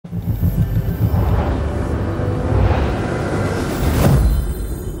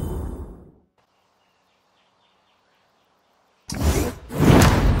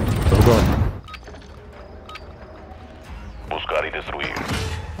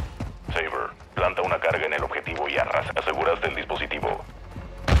Planta una carga en el objetivo y arrasa. Aseguraste el dispositivo.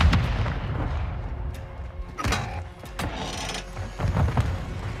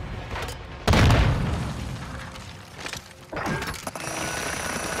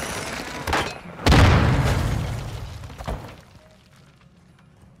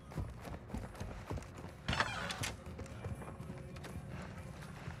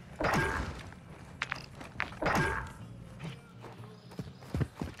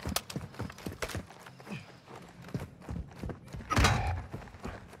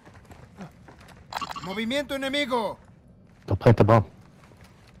 ¡Movimiento enemigo! Go plant the bomb.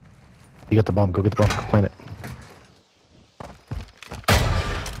 You got the bomb. Go get the bomb. Go plant it.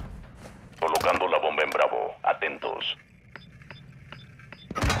 Colocando la bomba en Bravo. Atentos.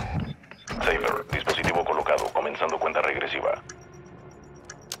 Saber, dispositivo colocado. Comenzando cuenta regresiva.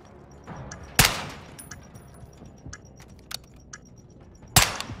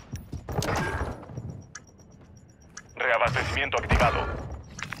 Reabastecimiento activado.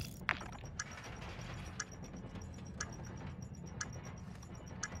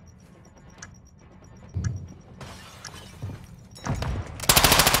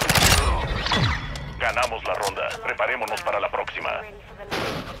 Ganamos la ronda. Preparémonos para la próxima.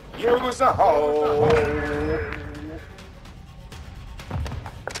 Use a hole.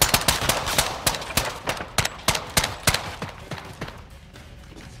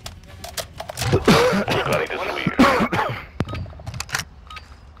 Buscar y destruir.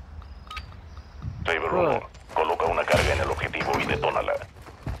 Saber 1. Coloca una carga en el objetivo y detónala.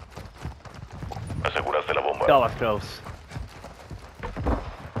 Aseguraste la bomba. That was close.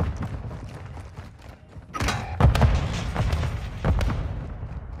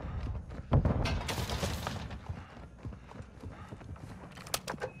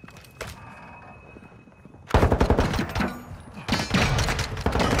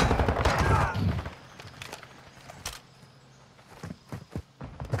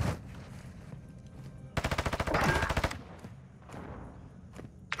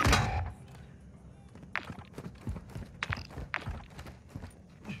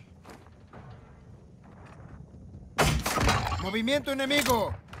 ¡Movimiento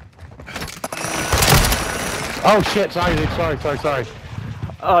enemigo! Oh shit! Sorry, dude. Sorry.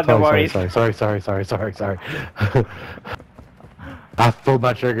 Oh, no worries. Sorry. I pulled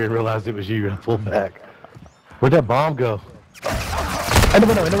my trigger and realized it was you. I pulled back. Where'd that bomb go? In the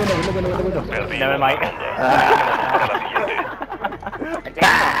window. Never mind.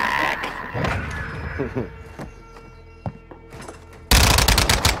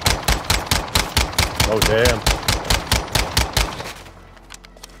 Oh damn.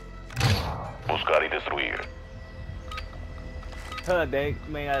 Buscar y destruir. They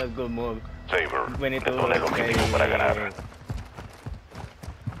made a good move. Saber, We need to detona el objetivo para ganar.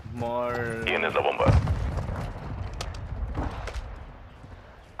 More Tienes la bomba.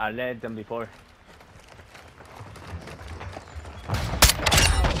 alert than before.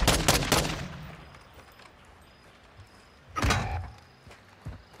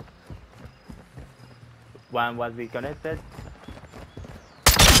 One was disconnected.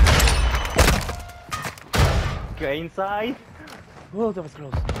 Get inside. Oh, that was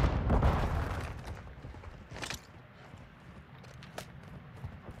close.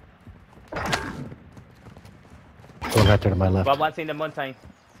 Going right there to my left. One was in the mountain.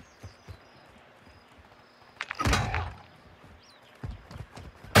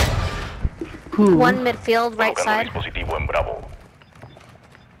 One midfield, right Colocando side. dispositivo en Bravo.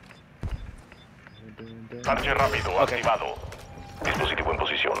 Parche rápido, activado. Dispositivo en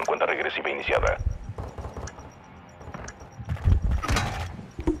posición, cuenta regresiva iniciada.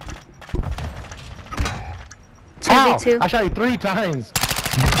 2v2. I shot you 3 times.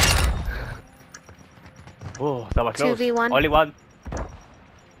 Oh, that was close. 2v1. Only one.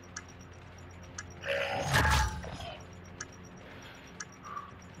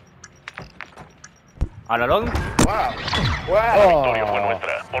 All along? Wow. La victoria fue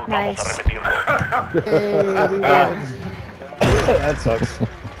nuestra. Volvamos Nice. a repetirlo. That sucks.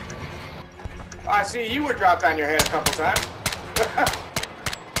 I see you were dropped on your head a couple times.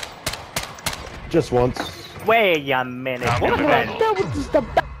 Just once. Wait a minute. Cambio What de the?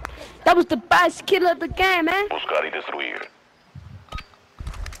 bando. That was the best kill of the game, man. Buscar y destruir.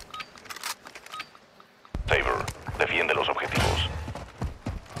 Saber, defiende los objetivos.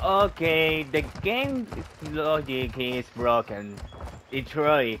 Okay, the game logic is broken. It's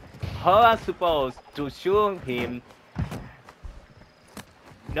right. How am I supposed to shoot him?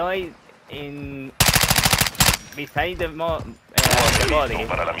 No, in beside the the body. Listo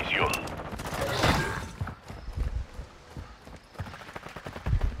para la misión.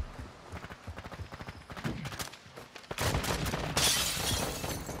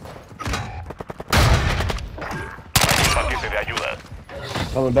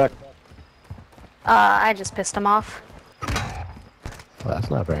 Coming back. I just pissed him off. Well, that's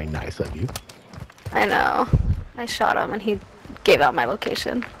not very nice of you. I know. I shot him and he gave out my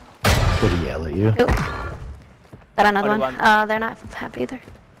location. Did he yell at you? Ooh. Got another Other one. one. They're not happy either.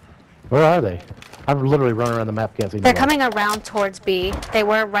 Where are they? I'm literally running around the map, can't see They're no coming around towards B. They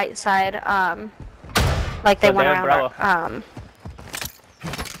were right side, like they So went they're around Bravo. our,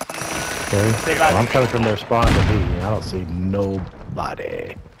 Okay. Well, I'm coming from their spawn to B, and I don't see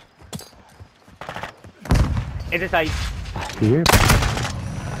nobody. It's inside. Here?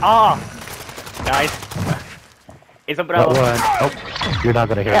 Oh! Nice. It's a Bravo. What one? Oh, you're not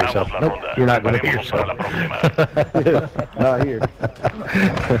gonna hear yourself. Nope, you're not gonna hear yourself. Not here.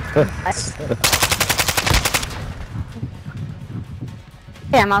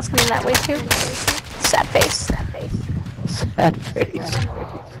 yeah, Miles coming that way too. Sad face. Sad face. Sad face.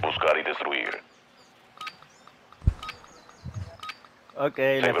 Buscar y destruir.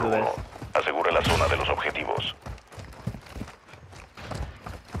 Okay, let's Saber do 1. this. Asegure la zona de los objetivos.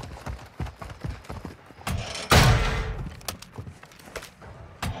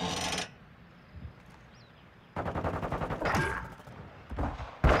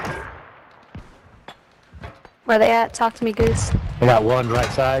 Where they at? Talk to me, Goose. I got one right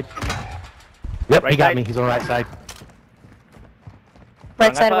side. Yep, Right he got side? me. He's on the right side.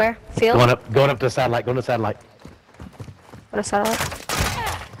 Right side up. where? Field? Going up to the satellite. Going to the satellite. What a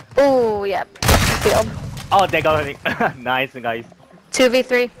satellite. Ooh, yep. Field. Oh, they got me. Nice, guys.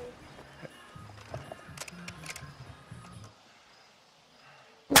 2v3.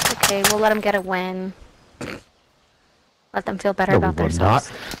 Okay, we'll let them get a win. Let them feel better No, we about will not.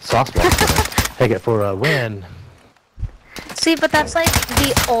 themselves. Sauce Block's gonna take it for a win. See, but that's like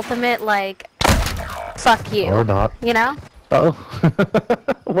the ultimate, like, fuck you. Or not. You know? Oh.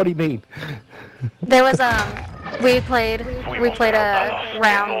 What do you mean? There was, we played a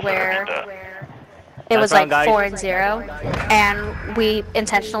round where it was like 4-0, and we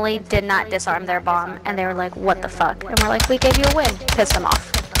intentionally did not disarm their bomb, and they were like, what the fuck? And we're like, we gave you a win. Pissed them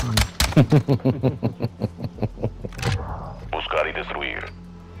off. Buscar y destruir.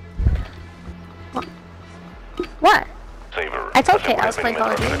 What? Saber. It's okay, I was asegure playing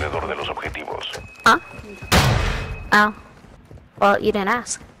Call of Duty. alrededor de los objetivos. Huh? Oh. Well, you didn't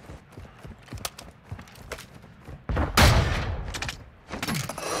ask.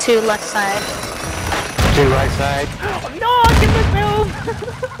 Two left side. Two right side. No, get the film!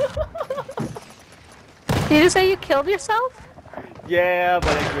 Did you say you killed yourself? Yeah,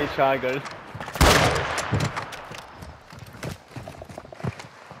 but it's me shotgun.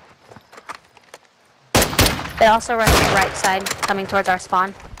 They also run the right side, coming towards our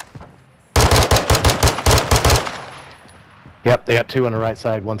spawn. Yep, they got two on the right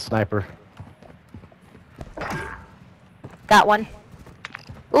side, one sniper. Got one.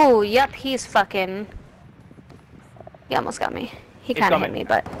 Ooh, yep, he's fucking... He almost got me. He He's kinda hit coming. me,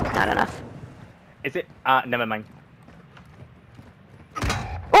 but not enough. Is it? Never mind.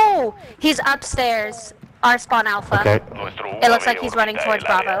 Ooh! He's upstairs. Our spawn alpha. Okay. Nuestro It looks like UAV he's running orbita towards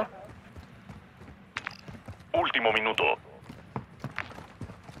el área. Bravo. Último minuto.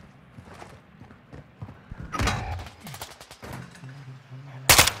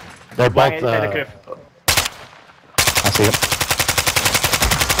 They're One both, inside the cliff. I see him.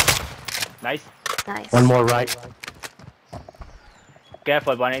 Nice. Nice. One more right.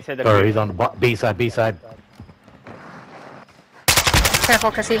 Careful, one inside the Or cliff. he's on the B side, B side. Careful,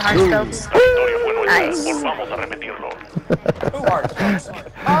 because he hard scopes. La victoria fue nuestra. Nice. Volvamos a repetirlo. Who hard scopes?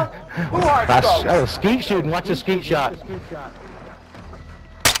 Huh? Who hard scopes? Oh, skeet shooting. Watch the skeet shot.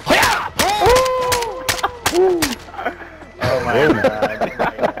 Oh my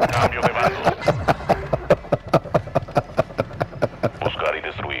god. Cambio de bando. Buscar y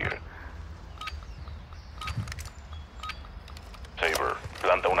destruir. Saber,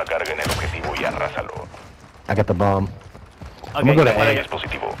 planta una carga en el objetivo y arrásalo. I got the bomb. I'm Okay, gonna go to Para A.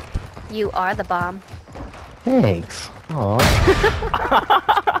 dispositivo. You are the bomb. Thanks. Aw.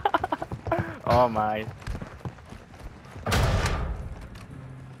 Oh my.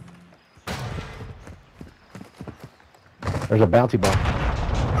 There's a bounty bomb.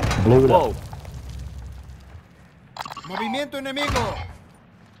 Blew it Whoa. up. Movimiento enemigo.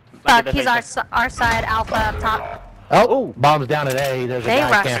 Fuck, he's our side alpha up top. Oh, bomb's down at A. There's a They guy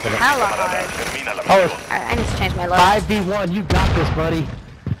rushed camping it. hella hard. Termina la Oh, misión. it's Alright, I need to change my load. 5v1. You got this, buddy.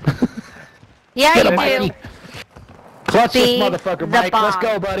 Yeah, Get you him, Mikey. do. Clutch this Be motherfucker, the Mike. Let's bomb.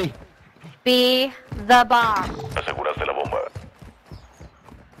 go, buddy. Be the bomb. Aseguraste la bomba.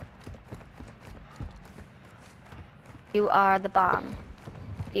 You are the bomb.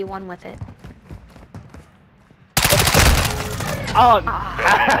 Be one with it. Oh!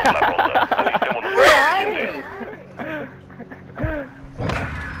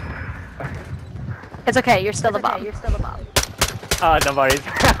 It's okay, you're still the bomb. Oh, no worries.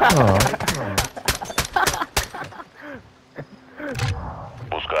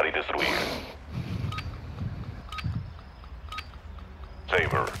 Buscar y destruir.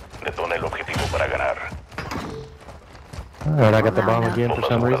 Saber, detona el objetivo para ganar. Alright, I got the bomb again for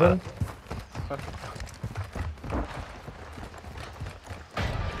some reason.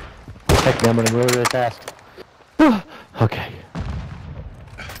 Heck, I'm running really fast. Okay.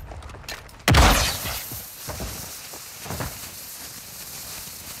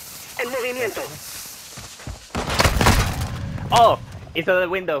 Oh! It's out the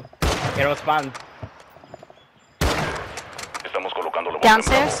window. Quiero spawn. Estamos colocando los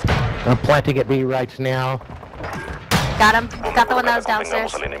Downstairs? I'm planting at B right now. Got him. Got the one that was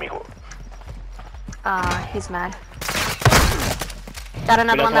downstairs. al enemigo. He's mad. Got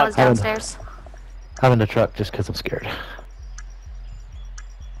another one that was downstairs. I'm in the truck just because I'm scared.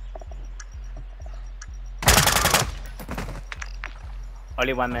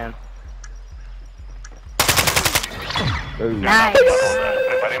 Only one man. Nice.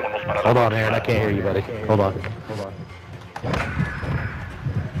 Preparémonos para Hold on, Aaron. I can't hear you, buddy. Hold on.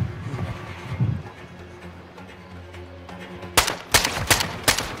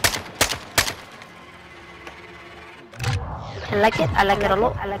 I like it. I like it a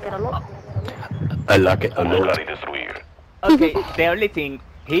lot. I like it a lot. I like it a lot. buscar y destruir. Okay, the only thing,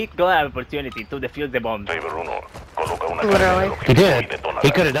 he got an opportunity to defuse the bomb. Saber 1, coloca una Literally. carga en el He objetivo y did. detónala.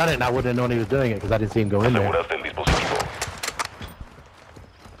 He could have done it and I wouldn't have known he was doing it because I didn't see him go in there. Aseguraste el dispositivo.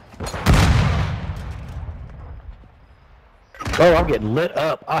 Oh, I'm getting lit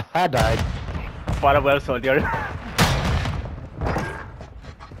up. I died. For a well soldier.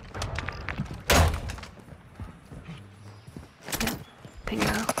 Bingo.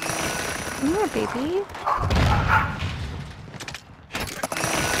 Come here, baby.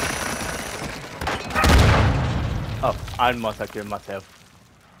 Oh, I almost killed myself.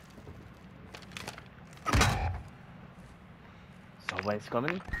 Someone's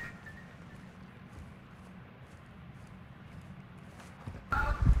coming.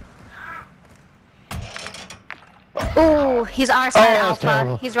 Ooh, he's on our side, that was Alpha.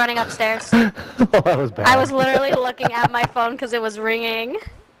 terrible. He's running upstairs. Oh, that was bad. I was literally looking at my phone because it was ringing.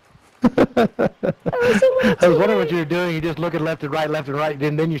 I was wondering what you were doing. You just looking left and right,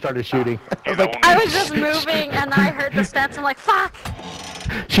 and then you started shooting. I was like, I was just moving and then I heard the steps. I'm like, fuck.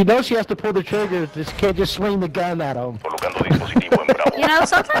 she knows she has to pull the trigger. Just can't just swing the gun at him. Colocando dispositivo en bravo. You know,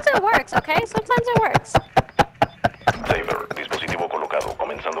 sometimes it works, okay? Sometimes it works. Saber, dispositivo colocado,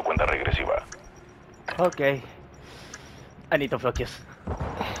 comenzando cuenta regresiva. Okay. I need to focus.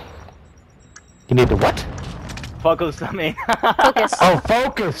 You need to what? Focus, I mean. Focus. Oh,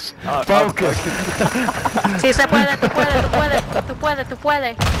 focus! Focus! Sí, se puede, tú puedes, tú puedes, tú puedes, tú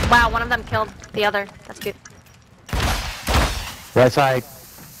puedes. Wow, one of them killed the other. That's good. Right side.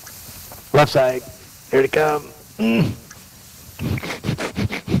 Left side. Here it come.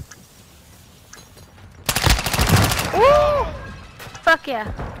 Woo! Fuck yeah.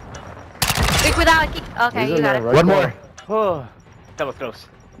 Big without a kick. Okay, you got it. One more. Oh, that was close.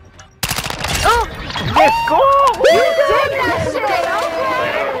 Oh! Let's go! You did that shit!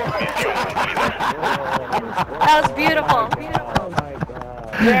 Okay! That was beautiful.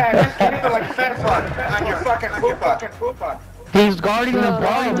 Yeah, just keep it like fence on your fucking poopa. He's guarding the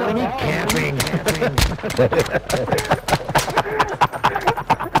bomb. What are you camping?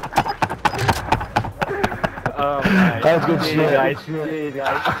 Oh my That was good shit.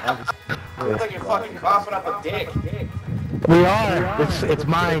 guys. Looks like you're fucking coughing up a dick. We are. It's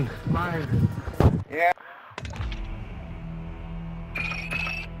mine. Yeah.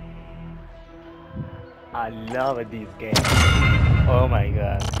 I love this game. Oh my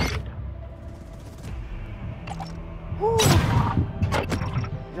god.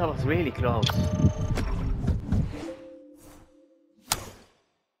 That was really close.